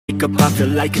wake up, I feel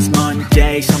like it's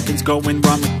Monday. Something's going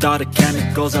wrong with all the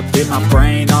chemicals up in my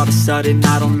brain. All of a sudden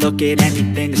I don't look at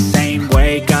anything the same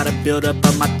way. Gotta build up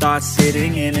of my thoughts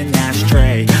sitting in an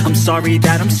ashtray. I'm sorry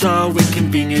that I'm so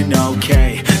inconvenient,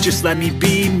 okay. Just let me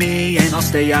be me and I'll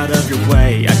stay out of your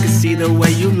way. I can see the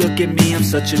way you look at me, I'm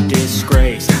such a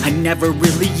disgrace. I never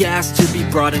really asked to be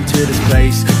brought into this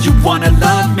place. You wanna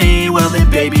love me? Well then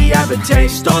baby, have a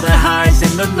taste. All the highs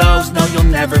and the lows, no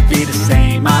you'll never be the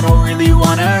same. I don't really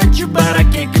wanna hurt you, but I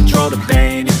can't control the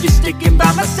pain. If you're sticking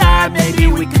by my side, maybe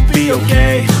we could be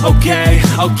okay.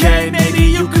 Okay, maybe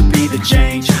you could be the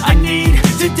change I need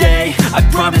today. I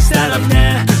promise that I've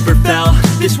never felt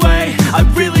this way. I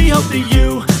really hope that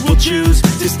you will choose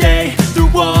to stay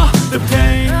through all